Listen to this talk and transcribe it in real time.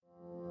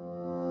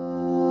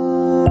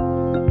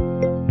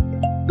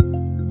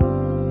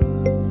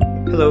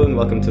Hello and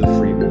welcome to the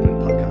Free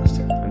Movement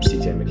Podcast. I'm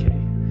CJ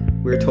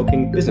McKinney. We're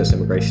talking business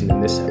immigration in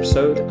this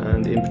episode,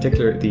 and in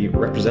particular the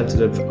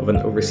representative of an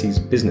overseas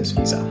business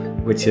visa,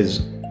 which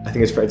is, I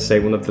think it's fair to say,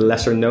 one of the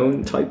lesser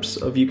known types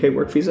of UK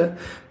work visa,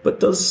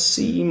 but does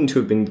seem to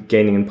have been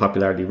gaining in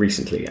popularity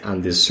recently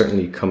and is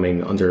certainly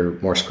coming under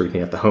more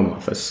scrutiny at the Home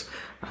Office.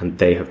 And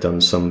they have done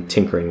some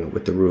tinkering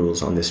with the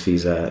rules on this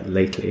visa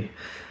lately.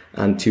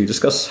 And to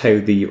discuss how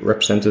the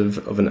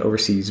representative of an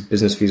overseas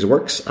business visa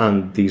works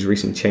and these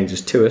recent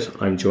changes to it,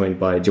 I'm joined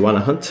by Joanna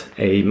Hunt,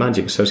 a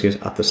managing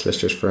associate at the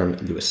solicitors firm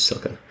Lewis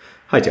Silken.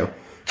 Hi, Jo.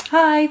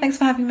 Hi, thanks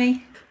for having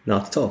me.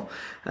 Not at all.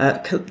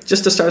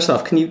 Just to start us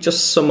off, can you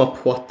just sum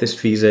up what this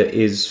visa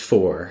is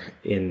for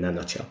in a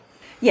nutshell?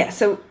 Yeah,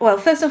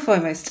 first and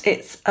foremost,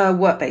 it's a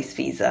work-based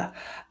visa.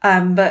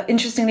 But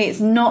interestingly, it's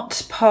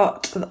not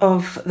part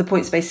of the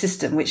points-based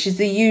system, which is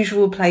the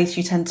usual place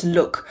you tend to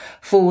look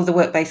for the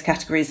work-based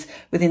categories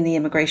within the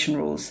immigration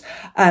rules.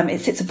 It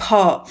sits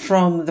apart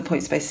from the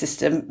points-based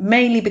system,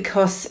 mainly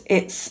because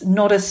it's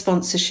not a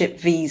sponsorship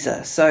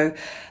visa. So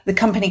the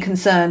company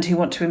concerned who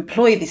want to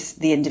employ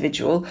the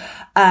individual,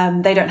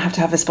 they don't have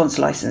to have a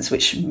sponsor license,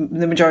 which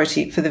the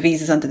majority for the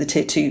visas under the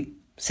Tier 2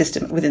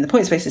 system within the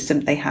points-based system,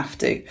 they have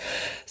to.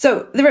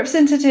 So the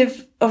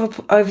representative of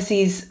an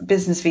overseas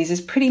business visa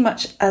is pretty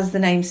much as the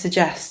name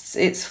suggests.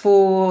 It's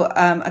for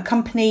a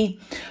company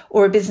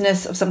or a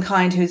business of some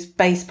kind who's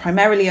based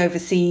primarily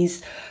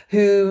overseas,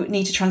 who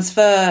need to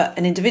transfer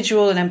an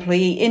individual, an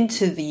employee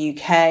into the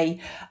UK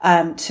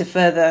to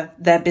further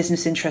their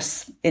business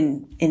interests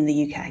in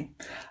the UK.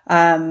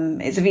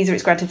 It's a visa,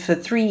 it's granted for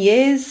 3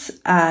 years.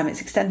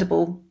 It's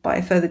extendable by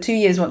a further 2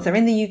 years once they're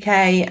in the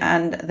UK,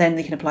 and then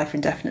they can apply for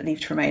indefinite leave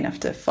to remain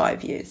after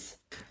 5 years.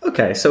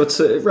 Okay, so it's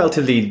a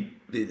relatively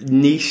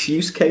niche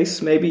use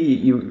case, maybe.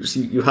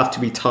 You have to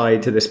be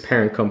tied to this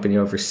parent company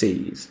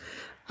overseas.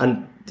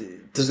 And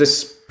does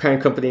this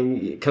parent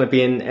company kind of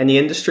be in any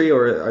industry,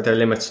 or are there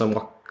limits on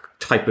what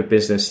type of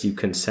business you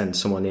can send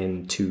someone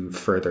in to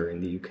further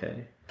in the UK?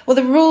 Well,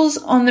 the rules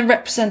on the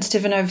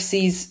representative and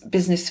overseas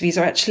business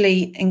visa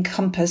actually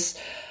encompass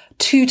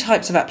two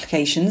types of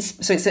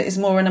applications. So it's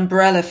more an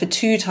umbrella for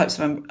two types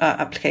of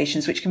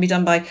applications, which can be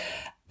done by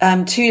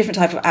two different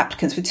types of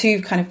applicants with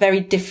two kind of very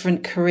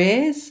different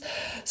careers.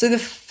 So the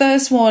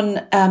first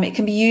one, it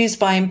can be used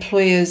by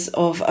employers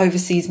of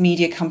overseas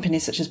media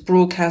companies such as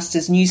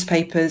broadcasters,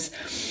 newspapers,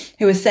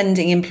 who are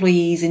sending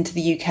employees into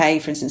the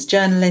UK, for instance,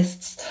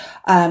 journalists,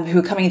 who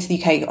are coming into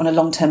the UK on a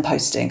long-term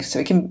posting. So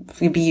it can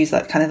be used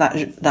that kind of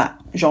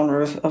that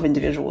genre of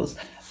individuals.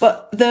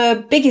 But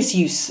the biggest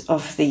use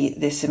of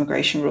this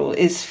immigration rule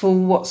is for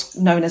what's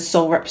known as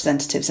sole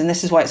representatives. And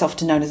this is why it's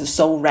often known as a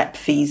sole rep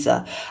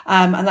visa.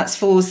 And that's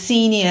for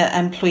senior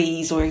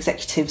employees or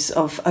executives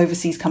of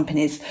overseas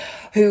companies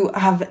who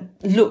have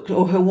looked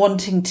or who are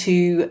wanting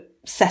to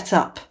set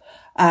up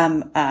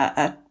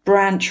a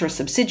branch or a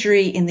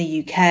subsidiary in the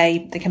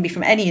UK. They can be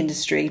from any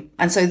industry.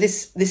 And so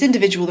this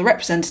individual, the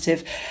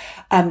representative,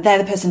 they're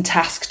the person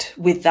tasked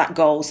with that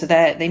goal. So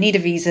they need a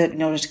visa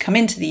in order to come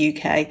into the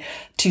UK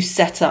to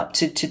set up,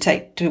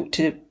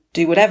 to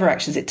do whatever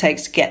actions it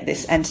takes to get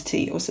this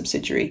entity or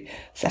subsidiary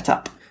set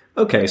up.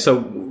 Okay,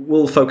 so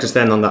we'll focus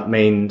then on that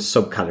main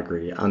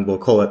subcategory, and we'll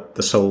call it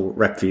the sole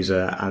rep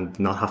visa and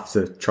not have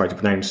to try to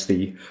pronounce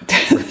the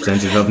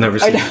representative of an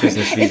overseas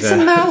business visa. It's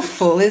a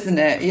mouthful, isn't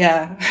it?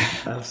 Yeah.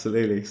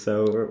 Absolutely.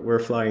 So we're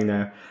flying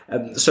now.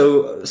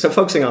 So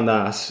focusing on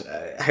that,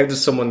 how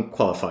does someone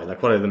qualify?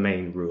 Like, what are the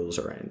main rules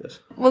around it?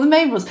 Well, the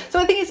main rules. So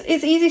I think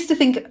it's easiest to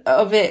think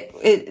of it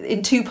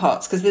in two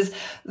parts, because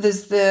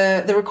there's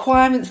the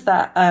requirements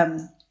that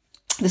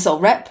the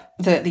sole rep,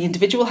 the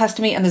individual has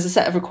to meet, and there's a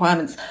set of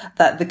requirements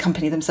that the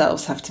company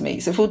themselves have to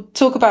meet. So if we'll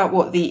talk about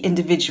what the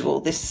individual,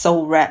 this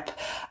sole rep,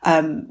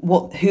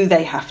 who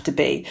they have to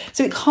be.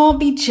 So it can't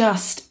be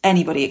just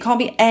anybody. It can't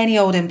be any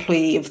old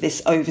employee of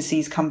this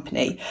overseas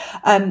company.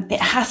 It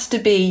has to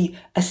be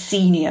a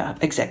senior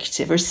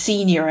executive or a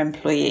senior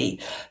employee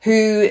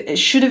who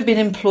should have been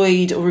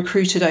employed or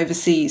recruited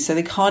overseas. So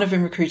they can't have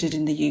been recruited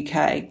in the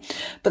UK.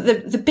 But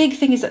the big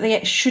thing is that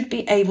they should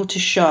be able to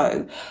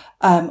show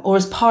or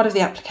as part of the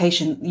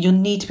application, you'll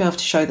need to be able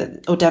to show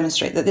that or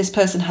demonstrate that this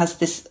person has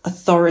this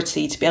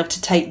authority to be able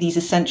to take these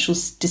essential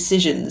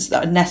decisions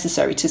that are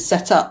necessary to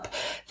set up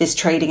this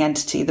trading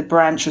entity, the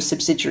branch or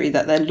subsidiary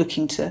that they're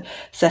looking to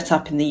set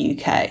up in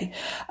the UK.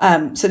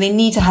 So they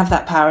need to have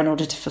that power in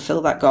order to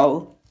fulfill that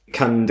goal.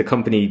 Can the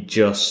company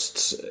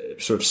just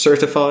sort of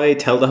certify,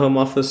 tell the Home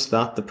Office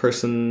that the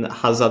person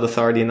has that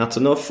authority and that's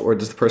enough? Or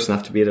does the person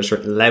have to be at a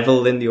certain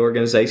level in the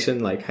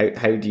organisation? Like,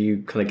 how do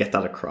you kind of get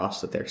that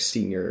across that they're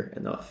senior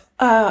enough?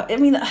 I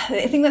mean,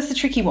 I think that's the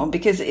tricky one,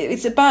 because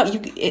it's about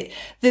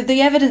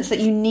the evidence that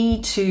you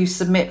need to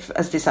submit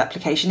as this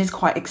application is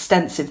quite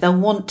extensive. They'll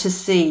want to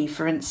see,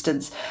 for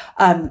instance,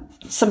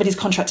 somebody's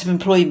contract of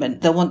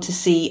employment. They'll want to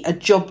see a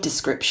job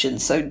description.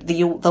 So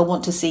they'll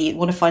want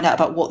to find out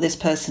about what this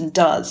person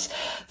does.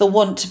 They'll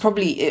want to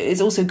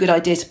it's also a good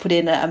idea to put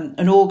in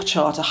an org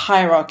chart, a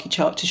hierarchy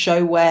chart, to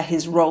show where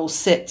his role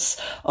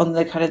sits on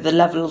the kind of the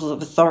levels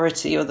of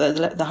authority or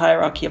the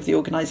hierarchy of the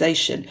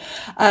organization.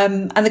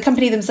 And the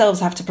company themselves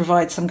have to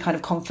provide some kind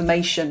of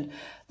confirmation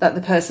that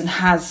the person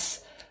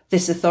has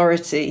this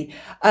authority.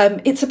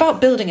 It's about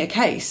building a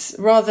case,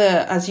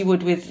 rather as you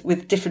would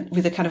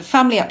with a kind of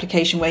family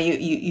application, where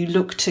you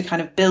look to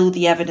kind of build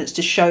the evidence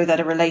to show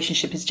that a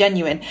relationship is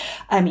genuine.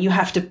 You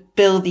have to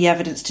build the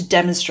evidence to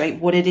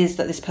demonstrate what it is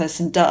that this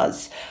person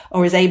does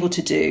or is able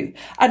to do,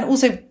 and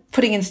also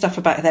putting in stuff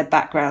about their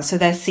background, so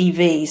their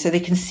CV, so they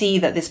can see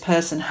that this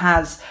person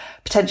has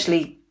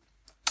potentially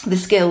the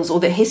skills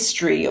or the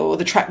history or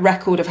the track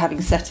record of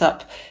having set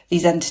up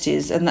these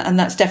entities. And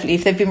that's definitely,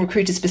 if they've been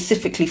recruited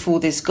specifically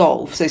for this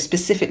goal, so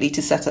specifically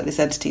to set up this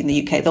entity in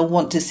the UK, they'll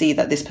want to see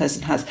that this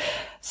person has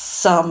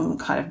some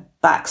kind of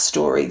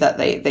backstory that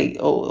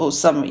or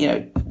some,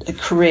 a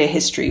career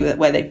history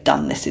where they've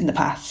done this in the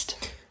past.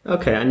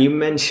 Okay, and you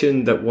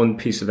mentioned that one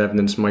piece of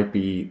evidence might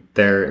be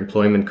their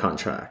employment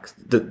contract.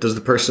 Does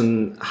the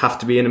person have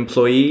to be an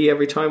employee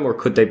every time, or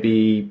could they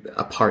be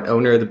a part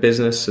owner of the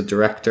business, a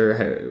director?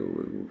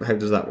 How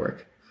does that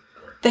work?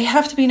 They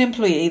have to be an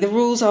employee. The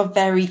rules are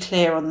very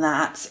clear on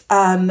that.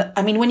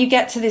 I mean, when you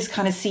get to this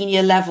kind of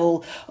senior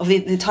level of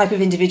the type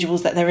of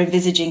individuals that they're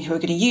envisaging who are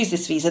going to use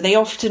this visa, they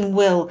often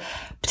will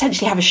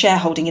potentially have a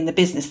shareholding in the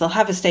business. They'll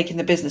have a stake in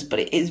the business,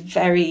 but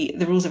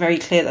the rules are very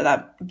clear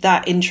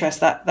that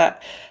interest,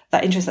 that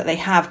interest that they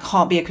have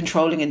can't be a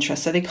controlling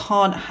interest. So they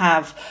can't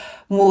have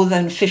more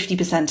than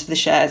 50% of the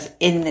shares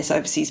in this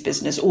overseas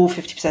business or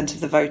 50%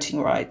 of the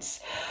voting rights.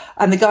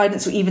 And the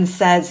guidance even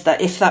says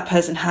that if that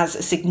person has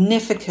a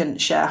significant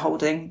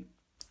shareholding,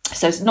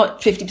 so it's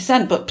not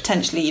 50%, but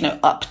potentially,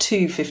 up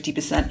to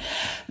 50%,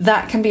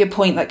 that can be a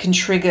point that can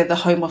trigger the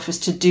Home Office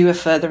to do a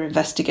further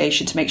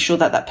investigation to make sure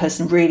that that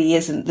person really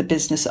isn't the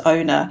business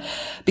owner.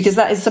 Because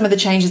that is some of the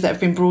changes that have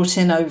been brought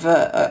in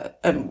over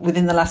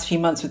within the last few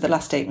months with the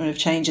last statement of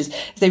changes.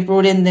 They've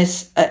brought in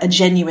this a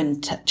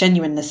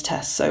genuineness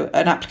test. So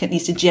an applicant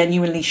needs to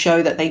genuinely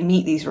show that they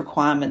meet these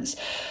requirements.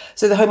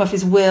 So the Home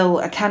Office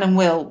can and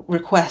will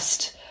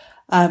request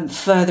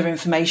further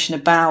information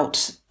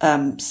about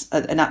an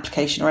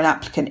application or an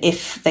applicant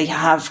if they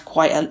have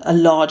quite a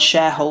large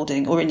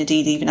shareholding, or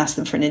indeed even ask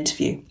them for an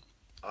interview.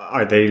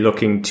 Are they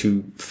looking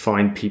to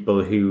find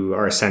people who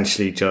are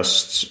essentially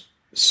just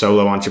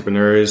solo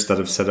entrepreneurs that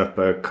have set up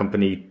a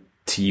company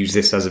to use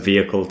this as a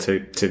vehicle to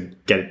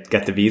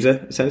get the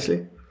visa,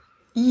 essentially?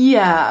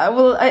 Yeah,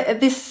 well,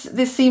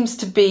 this seems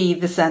to be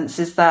the sense,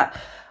 is that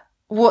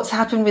what's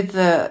happened with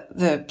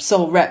the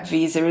sole rep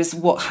visa is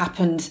what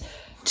happened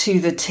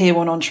to the Tier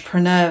 1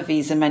 entrepreneur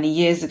visa many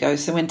years ago.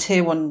 So when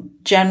Tier 1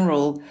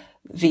 general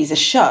visa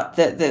shut,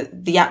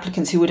 the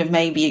applicants who would have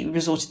maybe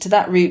resorted to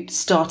that route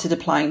started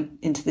applying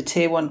into the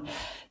Tier 1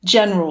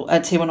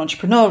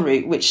 entrepreneur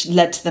route, which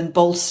led to them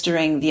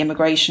bolstering the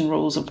immigration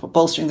rules or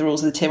bolstering the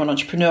rules of the Tier 1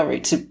 entrepreneur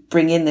route to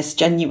bring in this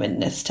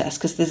genuineness test,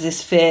 because there's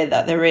this fear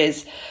that there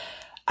is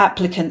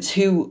applicants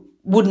who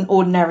wouldn't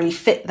ordinarily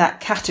fit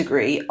that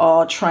category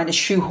are trying to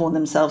shoehorn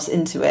themselves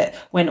into it,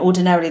 when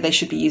ordinarily they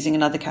should be using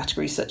another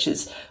category, such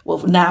as, well,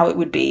 now it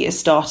would be a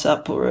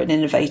startup or an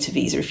innovator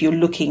visa. If you're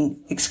looking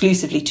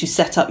exclusively to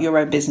set up your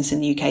own business in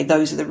the UK,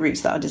 those are the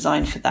routes that are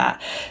designed for that.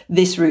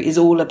 This route is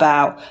all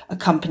about a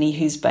company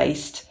who's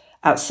based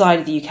outside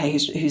of the UK,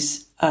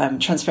 who's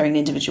transferring the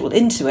individual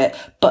into it,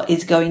 but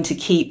is going to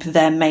keep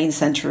their main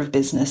centre of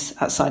business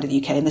outside of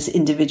the UK. And this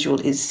individual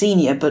is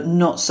senior, but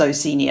not so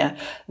senior.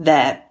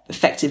 They're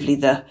effectively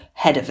the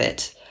head of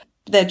it.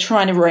 They're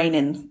trying to rein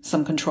in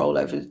some control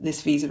over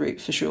this visa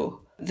route for sure.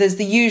 There's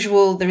the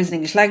usual, there is an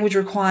English language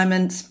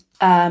requirement.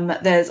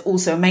 There's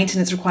also a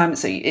maintenance requirement.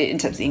 So in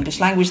terms of the English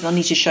language, they'll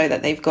need to show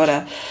that they've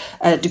got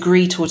a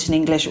degree taught in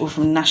English or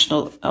from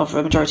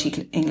a majority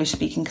English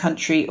speaking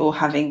country, or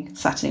having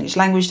sat an English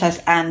language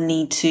test, and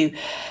need to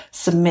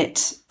submit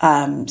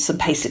some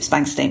payslips,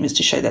 bank statements,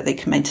 to show that they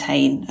can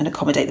maintain and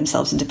accommodate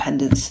themselves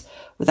independence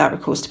without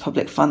recourse to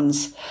public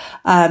funds.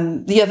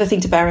 The other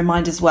thing to bear in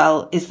mind as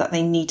well is that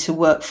they need to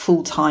work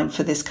full time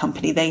for this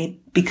company.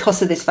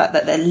 Because of this fact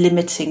that they're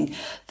limiting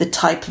the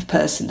type of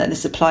person that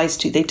this applies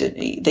to,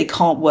 they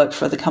can't work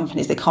for other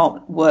companies. They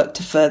can't work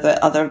to further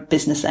other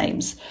business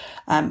aims,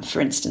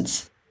 for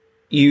instance.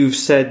 You've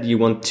said you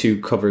want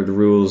to cover the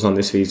rules on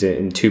this visa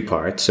in two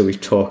parts. So we've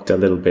talked a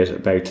little bit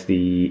about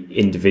the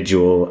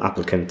individual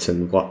applicants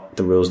and what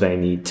the rules they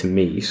need to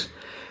meet.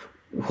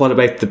 What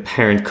about the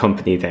parent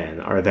company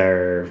then? Are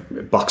there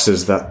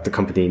boxes that the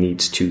company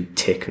needs to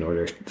tick in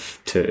order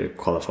to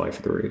qualify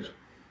for the route?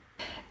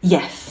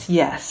 Yes,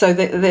 yeah. So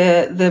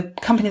the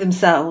company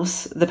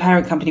themselves, the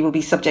parent company, will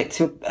be subject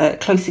to a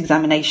close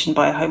examination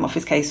by a Home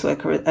Office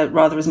caseworker,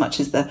 rather as much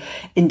as the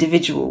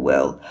individual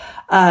will.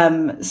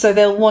 So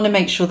they'll want to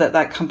make sure that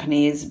that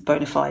company is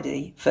bona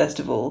fide, first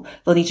of all.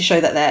 They'll need to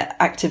show that they're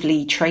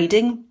actively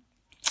trading,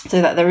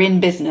 so that they're in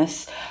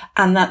business,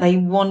 and that they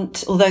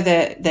want, although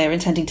they're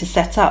intending to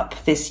set up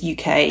this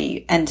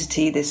UK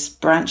entity, this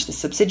branch, this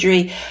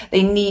subsidiary,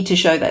 they need to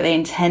show that they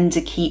intend to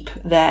keep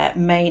their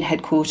main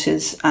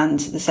headquarters and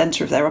the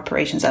centre of their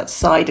operations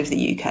outside of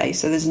the UK.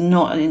 So there's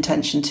not an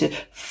intention to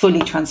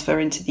fully transfer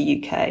into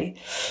the UK.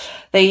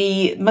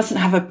 They mustn't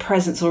have a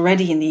presence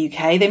already in the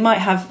UK. They might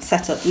have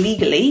set up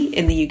legally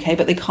in the UK,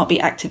 but they can't be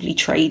actively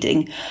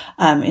trading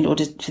in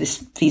order for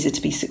this visa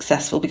to be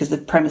successful, because the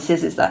premise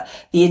is that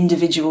the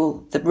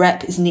individual, the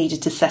rep, is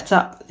needed to set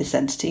up this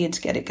entity and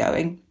to get it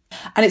going.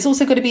 And it's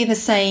also got to be in the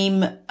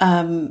same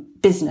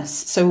business.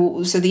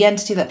 So the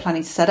entity they're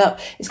planning to set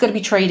up, it's got to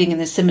be trading in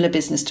a similar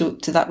business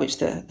to that which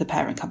the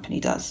parent company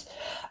does.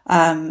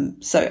 And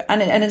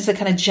it's a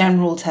kind of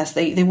general test.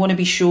 They want to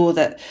be sure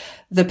that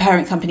the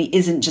parent company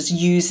isn't just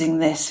using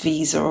this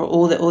visa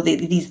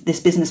this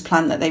business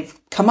plan that they've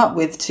come up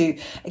with to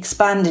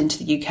expand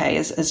into the UK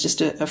as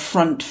just a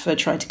front for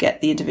trying to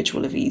get the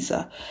individual a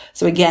visa.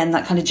 So again,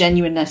 that kind of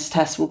genuineness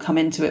test will come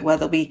into it, where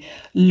they'll be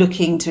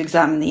looking to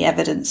examine the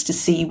evidence to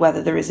see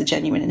whether there is a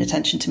genuine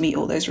intention to meet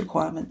all those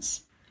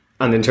requirements.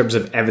 And in terms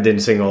of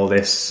evidencing all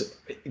this,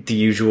 the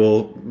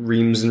usual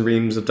reams and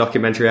reams of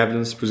documentary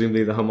evidence,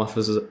 presumably the Home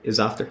Office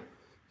is after?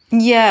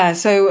 Yeah,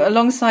 so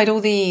alongside all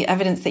the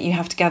evidence that you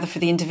have to gather for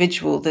the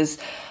individual, there's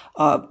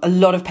a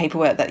lot of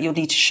paperwork that you'll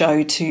need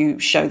to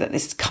show that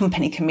this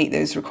company can meet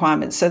those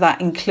requirements. So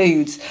that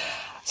includes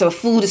a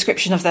full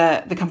description of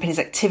the company's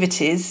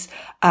activities,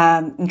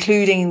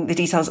 including the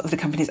details of the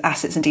company's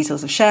assets and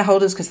details of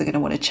shareholders, because they're going to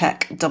want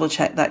to double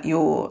check that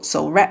your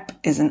sole rep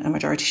isn't a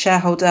majority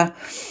shareholder.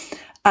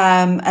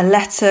 A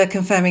letter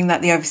confirming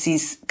that the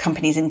overseas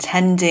company is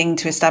intending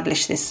to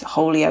establish this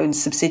wholly owned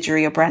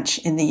subsidiary or branch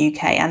in the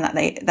UK, and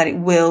that it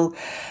will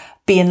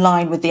be in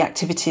line with the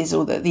activities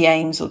or the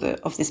aims of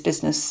this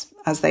business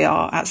as they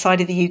are outside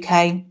of the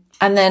UK.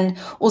 And then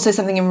also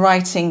something in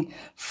writing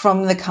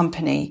from the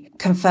company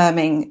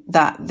confirming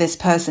that this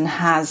person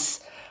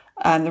has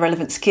the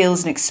relevant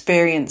skills and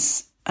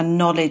experience and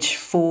knowledge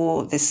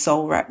for this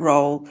sole rep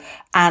role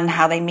and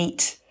how they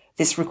meet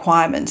this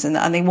requirement,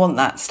 and they want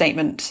that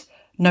statement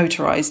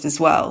notarized as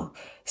well.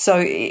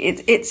 So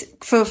it's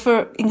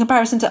for in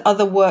comparison to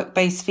other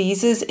work-based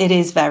visas, it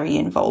is very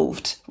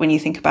involved when you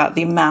think about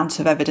the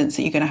amount of evidence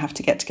that you're going to have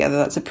to get together.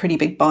 That's a pretty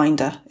big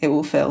binder it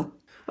will fill.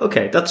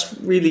 Okay, that's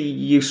really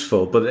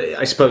useful, but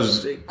I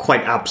suppose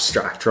quite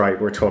abstract,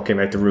 right? We're talking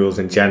about the rules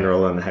in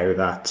general and how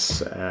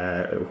that's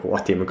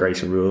what the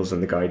immigration rules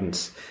and the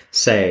guidance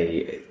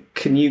say.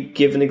 Can you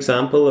give an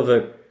example of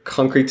a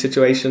concrete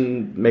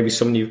situation, maybe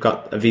someone you've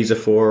got a visa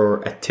for,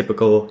 or a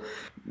typical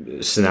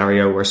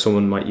scenario where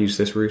someone might use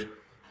this route?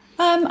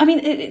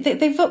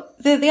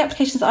 The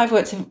applications that I've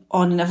worked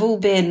on have all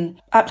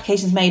been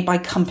applications made by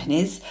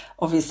companies,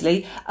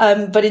 obviously.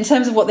 But in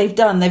terms of what they've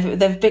done,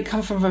 they've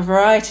come from a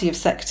variety of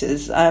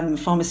sectors,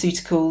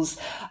 pharmaceuticals,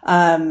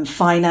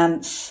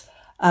 finance.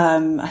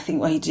 I think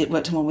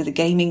worked on one with a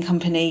gaming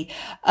company.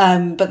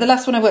 But the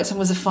last one I worked on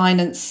was a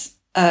finance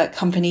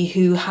company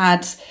who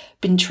had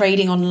been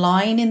trading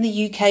online in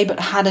the UK,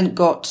 but hadn't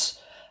got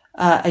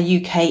a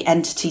UK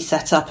entity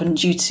set up, and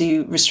due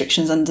to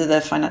restrictions under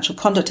the Financial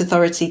Conduct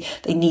Authority,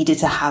 they needed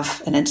to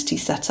have an entity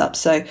set up.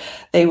 So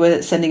they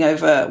were sending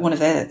over one of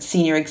their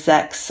senior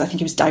execs, I think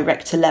he was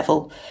director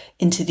level,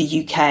 into the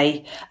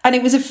UK. And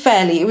it was a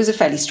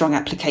fairly strong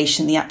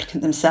application. The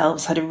applicant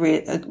themselves had a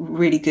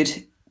really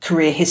good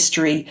career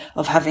history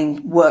of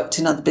having worked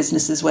in other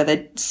businesses where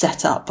they'd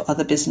set up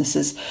other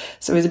businesses.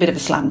 So it was a bit of a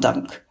slam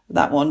dunk,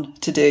 that one,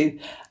 to do.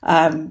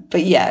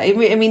 But yeah,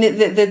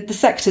 the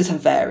sectors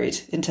have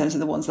varied in terms of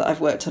the ones that I've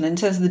worked on. In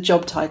terms of the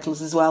job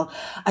titles as well,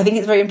 I think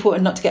it's very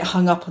important not to get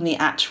hung up on the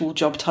actual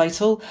job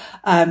title.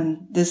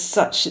 There's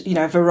such,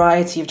 a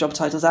variety of job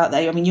titles out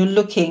there. I mean, you're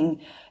looking,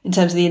 in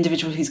terms of the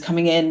individual who's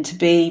coming in, to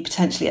be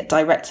potentially at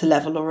director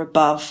level or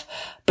above.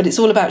 But it's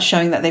all about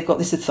showing that they've got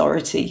this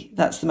authority.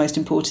 That's the most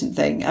important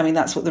thing. I mean,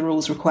 that's what the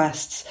rules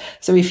requests.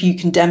 So if you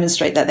can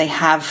demonstrate that they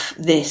have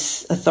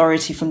this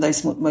authority from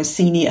those more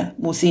senior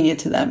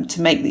to them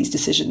to make these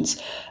decisions,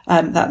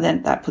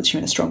 that puts you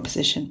in a strong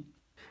position.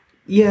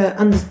 Yeah,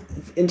 and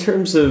in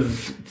terms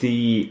of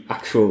the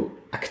actual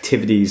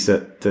activities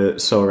that the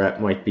sole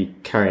rep might be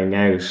carrying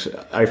out,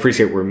 I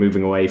appreciate we're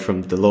moving away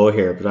from the law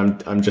here,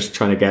 but I'm just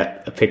trying to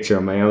get a picture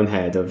in my own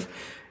head of,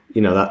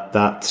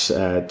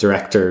 that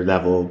director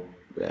level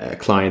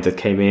client that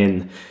came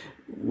in.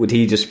 Would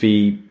he just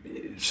be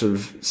sort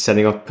of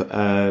setting up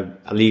a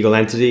legal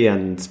entity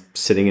and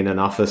sitting in an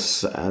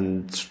office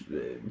and,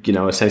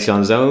 essentially on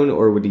his own,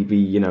 or would he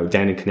be,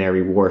 down in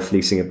Canary Wharf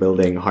leasing a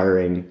building,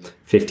 hiring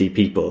 50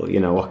 people?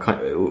 What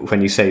kind,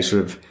 when you say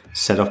sort of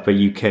set up a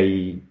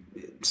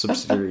UK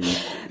subsidiary?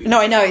 No,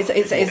 I know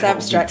it's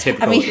abstract.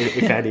 Typical, I mean,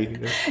 if any.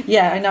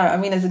 Yeah, I know. I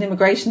mean, as an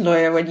immigration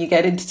lawyer, when you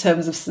get into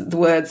terms of the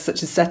words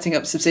such as setting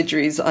up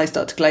subsidiaries, I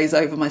start to glaze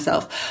over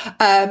myself.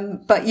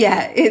 But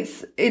yeah,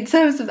 it's in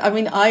terms of. I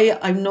mean,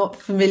 I'm not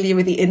familiar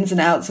with the ins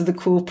and outs of the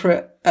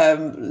corporate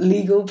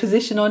legal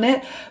position on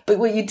it, but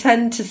what you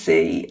tend to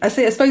see, I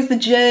suppose the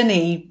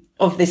journey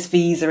of this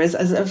visa is,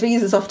 as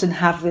visas often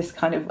have this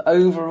kind of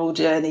overall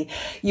journey.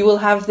 You will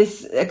have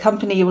a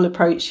company will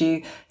approach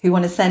you who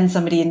want to send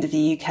somebody into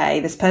the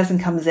UK. This person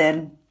comes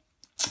in,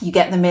 you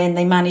get them in,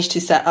 they manage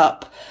to set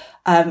up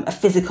a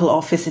physical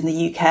office in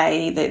the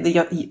UK.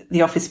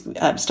 The office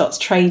starts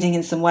trading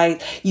in some way.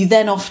 You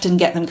then often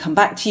get them come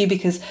back to you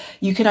because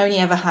you can only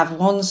ever have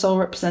one sole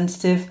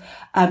representative.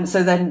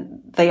 So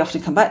then they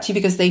often come back to you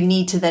because they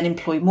need to then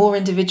employ more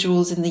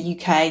individuals in the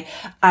UK,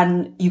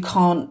 and you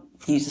can't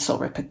use a sole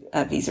rep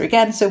visa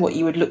again. So what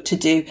you would look to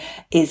do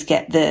is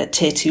get the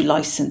tier 2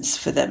 license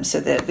for them.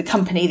 So the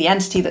company, the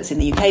entity that's in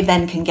the UK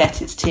then can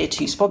get its tier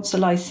 2 sponsor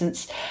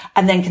license,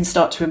 and then can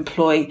start to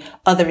employ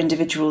other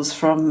individuals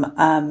from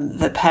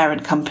the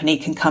parent company,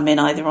 can come in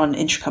either on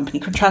intra-company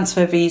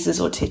transfer visas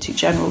or tier 2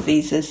 general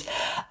visas.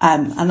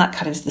 And that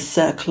kind of is the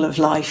circle of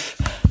life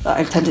that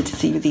I've tended to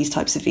see with these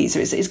types of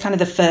visas. It's kind of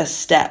the first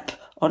step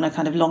on a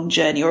kind of long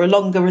journey or a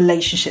longer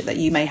relationship that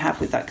you may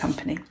have with that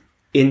company.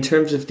 In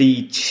terms of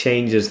the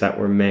changes that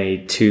were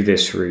made to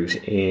this route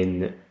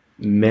in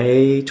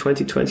May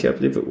 2020, I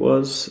believe it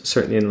was,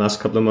 certainly in the last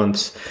couple of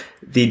months,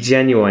 the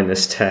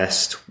genuineness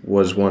test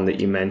was one that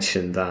you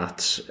mentioned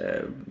that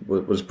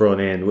was brought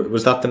in.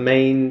 Was that the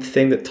main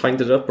thing that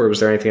tightened it up, or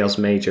was there anything else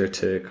major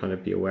to kind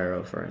of be aware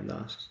of around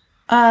that?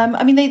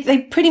 I mean, they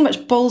pretty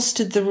much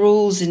bolstered the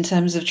rules in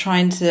terms of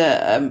trying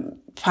to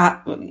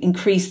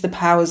increase the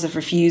powers of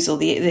refusal,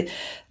 the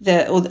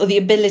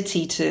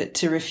ability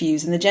to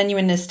refuse. And the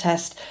genuineness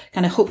test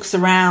kind of hooks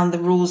around the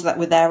rules that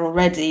were there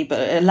already,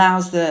 but it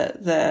allows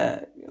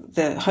the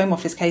Home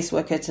Office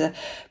caseworker to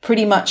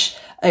pretty much,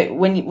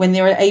 when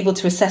they're able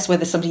to assess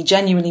whether somebody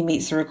genuinely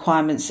meets the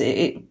requirements,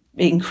 it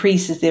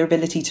increases their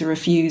ability to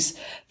refuse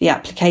the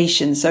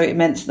application. So it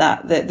meant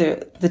that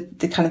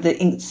the kind of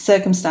the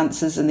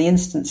circumstances and the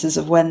instances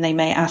of when they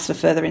may ask for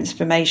further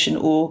information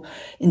or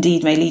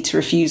indeed may lead to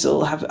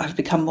refusal have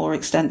become more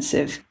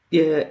extensive.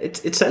 Yeah,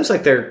 it sounds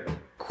like there are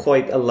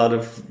quite a lot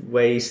of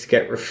ways to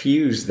get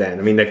refused then.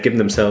 I mean, they've given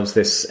themselves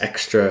this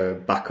extra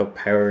backup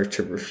power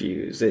to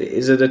refuse.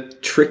 Is it a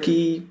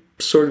tricky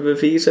sort of a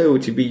visa?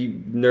 Would you be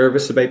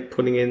nervous about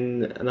putting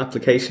in an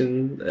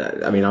application?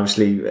 I mean,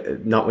 obviously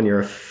not when you're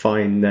a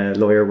fine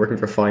lawyer working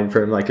for a fine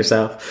firm like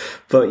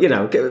yourself, but you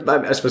know,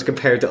 I suppose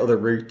compared to other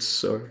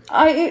routes, or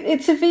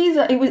it's a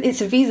visa.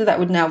 It's a visa that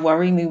would now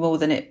worry me more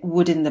than it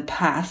would in the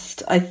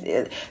past.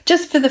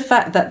 Just for the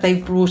fact that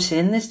they've brought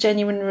in this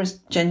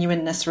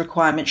genuineness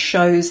requirement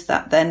shows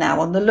that they're now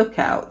on the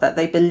lookout, that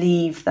they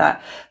believe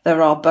that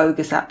there are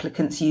bogus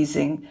applicants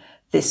using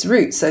this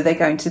route. So they're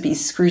going to be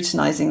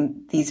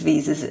scrutinizing these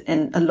visas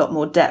in a lot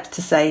more depth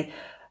to say,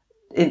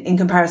 in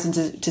comparison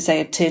to say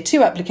a tier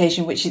 2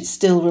 application, which it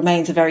still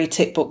remains a very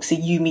tick boxy,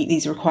 you meet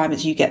these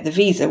requirements, you get the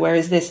visa.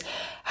 Whereas this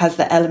has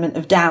the element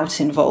of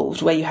doubt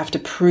involved where you have to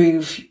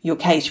prove your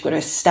case. You've got to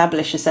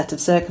establish a set of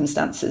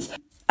circumstances.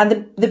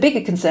 And the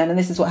bigger concern, and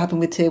this is what happened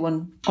with tier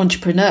 1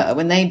 entrepreneur,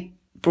 when they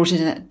brought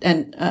in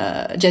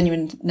a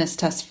genuineness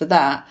test for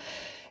that,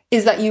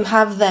 is that you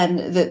have then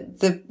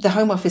the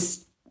Home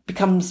Office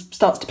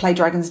starts to play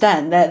Dragon's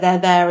Den. They're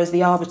there as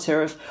the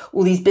arbiter of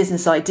all these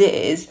business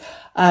ideas,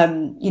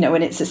 and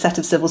it's a set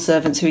of civil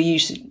servants who are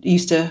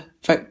used to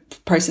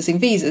processing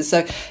visas.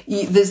 So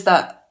there's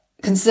that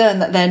concern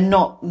that they're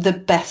not the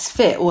best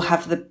fit or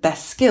have the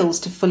best skills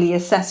to fully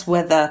assess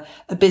whether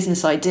a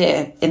business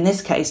idea, in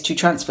this case, to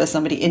transfer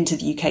somebody into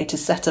the UK to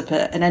set up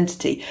an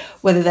entity,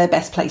 whether they're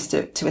best placed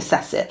to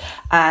assess it.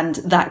 And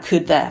that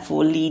could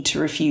therefore lead to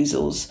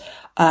refusals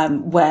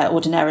where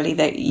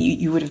ordinarily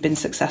you would have been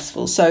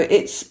successful. So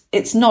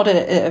it's not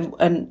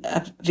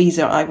a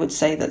visa, I would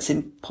say, that's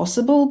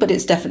impossible, but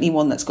it's definitely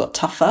one that's got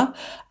tougher,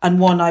 and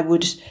one I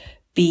would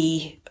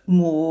be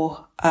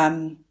more,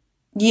 I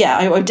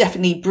would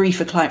definitely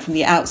brief a client from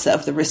the outset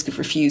of the risk of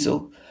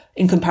refusal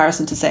in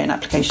comparison to, say, an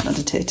application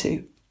under tier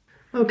 2.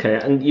 Okay,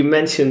 and you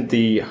mentioned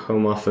the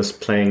Home Office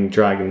playing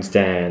Dragon's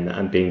Den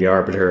and being the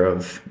arbiter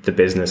of the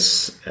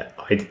business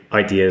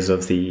ideas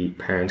of the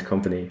parent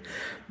company.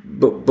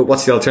 But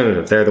what's the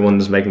alternative? They're the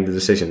ones making the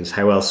decisions.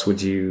 How else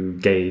would you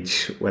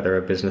gauge whether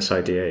a business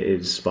idea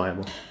is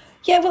viable?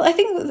 Yeah, well, I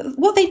think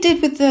what they did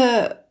with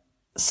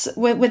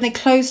when they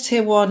closed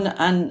tier 1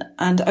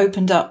 and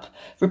opened up,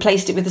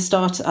 replaced it with the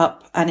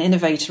startup and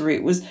innovator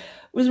route was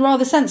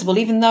rather sensible,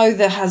 even though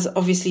there has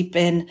obviously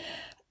been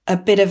a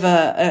bit of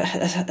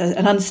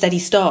an unsteady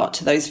start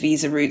to those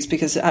visa routes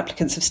because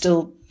applicants have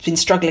still been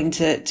struggling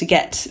to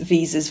get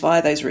visas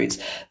via those routes.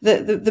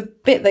 The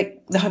bit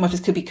that the Home Office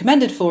could be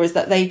commended for is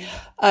that they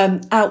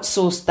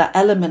outsourced that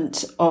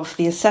element of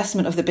the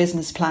assessment of the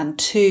business plan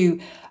to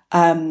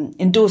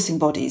endorsing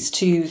bodies,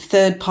 to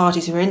third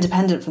parties who are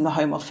independent from the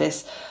Home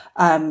Office,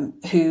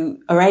 who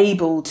are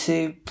able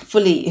to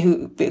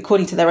who,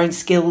 according to their own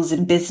skills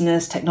in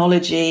business,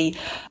 technology,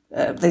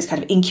 those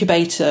kind of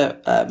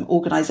incubator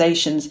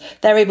organizations,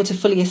 they're able to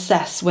fully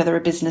assess whether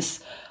a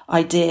business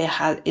idea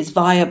is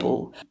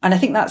viable. And I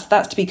think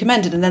that's to be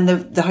commended. And then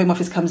the Home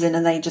Office comes in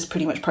and they just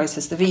pretty much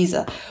process the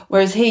visa.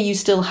 Whereas here you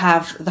still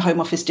have the Home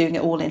Office doing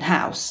it all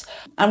in-house.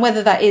 And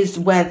whether that is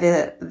where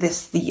the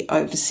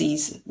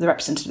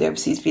representative of the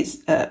overseas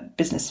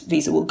business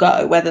visa will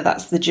go, whether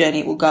that's the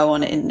journey it will go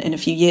on in a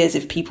few years,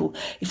 if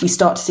we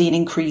start to see an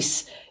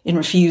increase in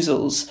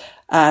refusals,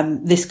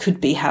 this could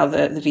be how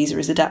the visa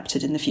is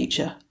adapted in the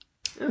future.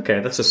 Okay,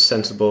 that's a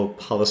sensible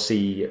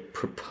policy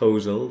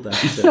proposal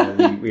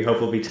that we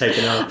hope will be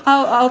taken up.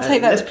 I'll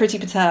take that to Priti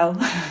Patel.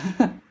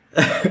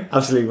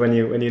 Absolutely, when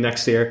you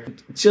next see her.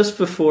 Just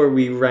before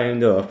we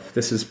round up,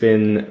 this has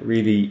been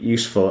really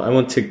useful. I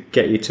want to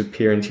get you to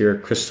peer into your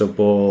crystal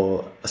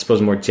ball, I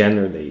suppose, more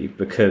generally,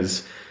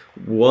 because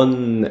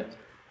one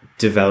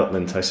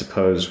development, I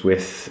suppose,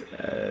 with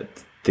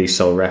the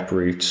sole rep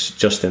route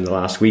just in the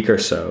last week or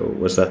so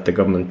was that the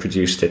government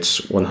produced its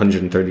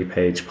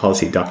 130-page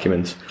policy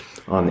document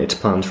on its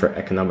plans for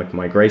economic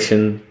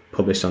migration,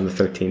 published on the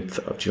 13th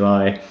of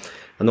July.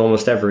 And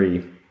almost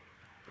every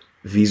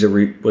visa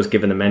route was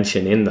given a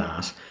mention in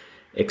that,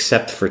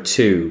 except for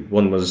two.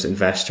 One was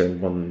investor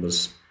and one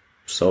was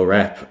sole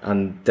rep.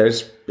 And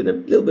there's been a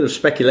little bit of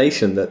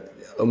speculation that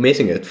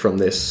omitting it from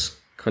this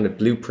kind of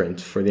blueprint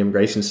for the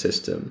immigration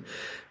system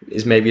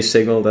is maybe a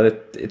signal that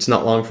it's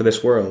not long for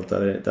this world,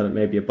 that it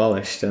may be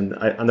abolished. And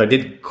I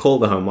did call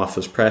the Home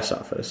Office press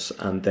office,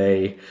 and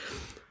they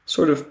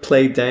sort of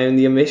played down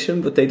the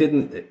omission, but they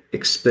didn't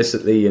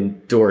explicitly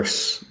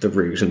endorse the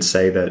route and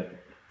say that,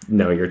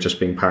 no, you're just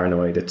being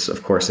paranoid. It's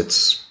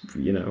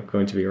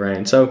going to be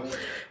around. So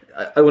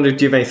I wonder,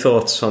 do you have any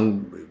thoughts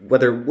on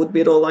whether it would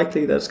be at all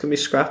likely that it's going to be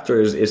scrapped,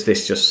 or is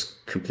this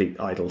just complete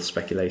idle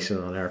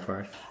speculation on our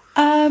part?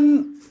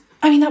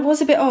 That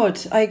was a bit odd.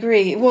 I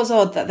agree. It was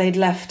odd that they'd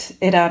left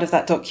it out of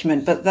that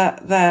document, but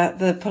that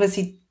the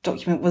policy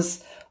document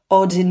was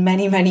odd in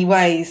many, many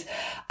ways.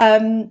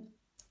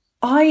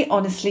 I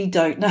honestly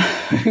don't know.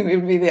 It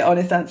would be the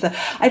honest answer.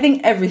 I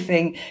think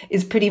everything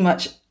is pretty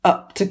much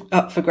up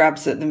for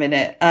grabs at the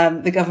minute.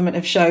 The government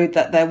have showed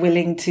that they're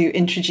willing to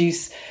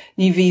introduce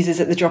new visas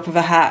at the drop of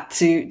a hat,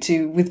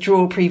 to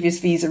withdraw previous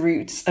visa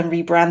routes and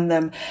rebrand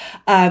them.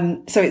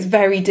 So it's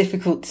very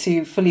difficult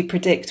to fully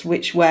predict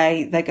which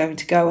way they're going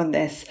to go on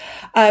this.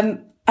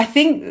 I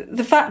think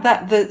the fact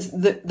that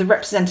the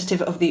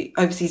representative of the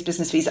overseas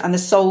business visa and the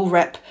sole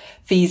rep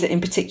visa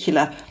in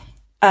particular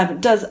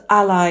does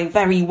ally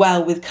very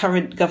well with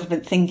current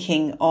government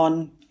thinking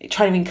on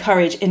trying to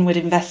encourage inward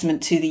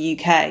investment to the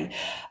UK.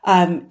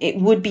 It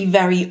would be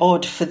very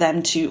odd for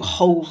them to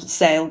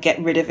wholesale get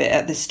rid of it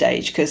at this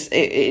stage, because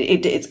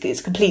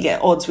it's completely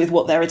at odds with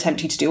what they're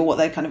attempting to do or what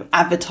they're kind of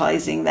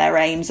advertising their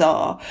aims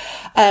are.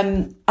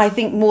 I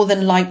think more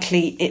than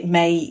likely it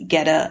may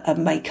get a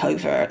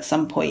makeover at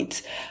some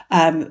point.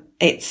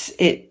 It's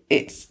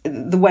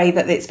the way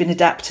that it's been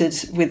adapted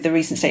with the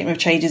recent statement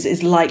of changes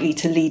is likely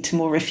to lead to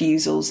more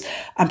refusals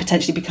and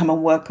potentially become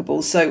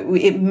unworkable. So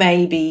it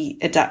may be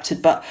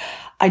adapted, but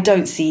I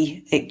don't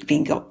see it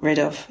being got rid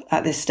of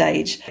at this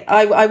stage.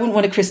 I wouldn't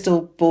want to crystal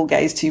ball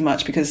gaze too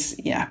much because,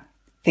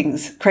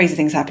 crazy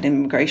things happen in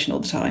immigration all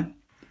the time.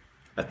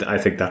 I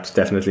think that's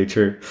definitely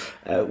true.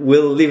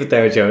 We'll leave it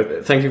there,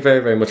 Joe. Thank you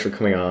very, very much for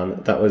coming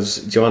on. That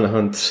was Joanna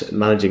Hunt,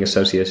 Managing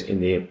Associate in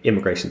the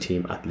Immigration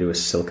Team at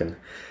Lewis Silkin.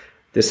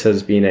 This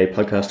has been a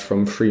podcast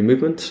from Free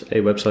Movement,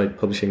 a website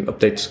publishing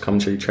updates,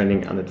 commentary,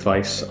 training and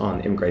advice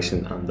on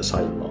immigration and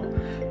asylum law.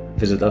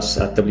 Visit us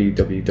at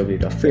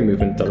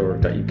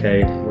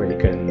www.freemovement.org.uk, where you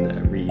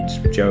can read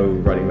Joe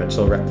writing about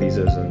sole rep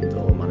visas and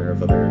all manner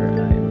of other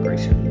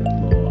immigration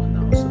law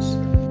analysis.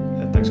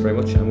 Thanks very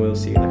much, and we'll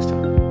see you next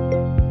time.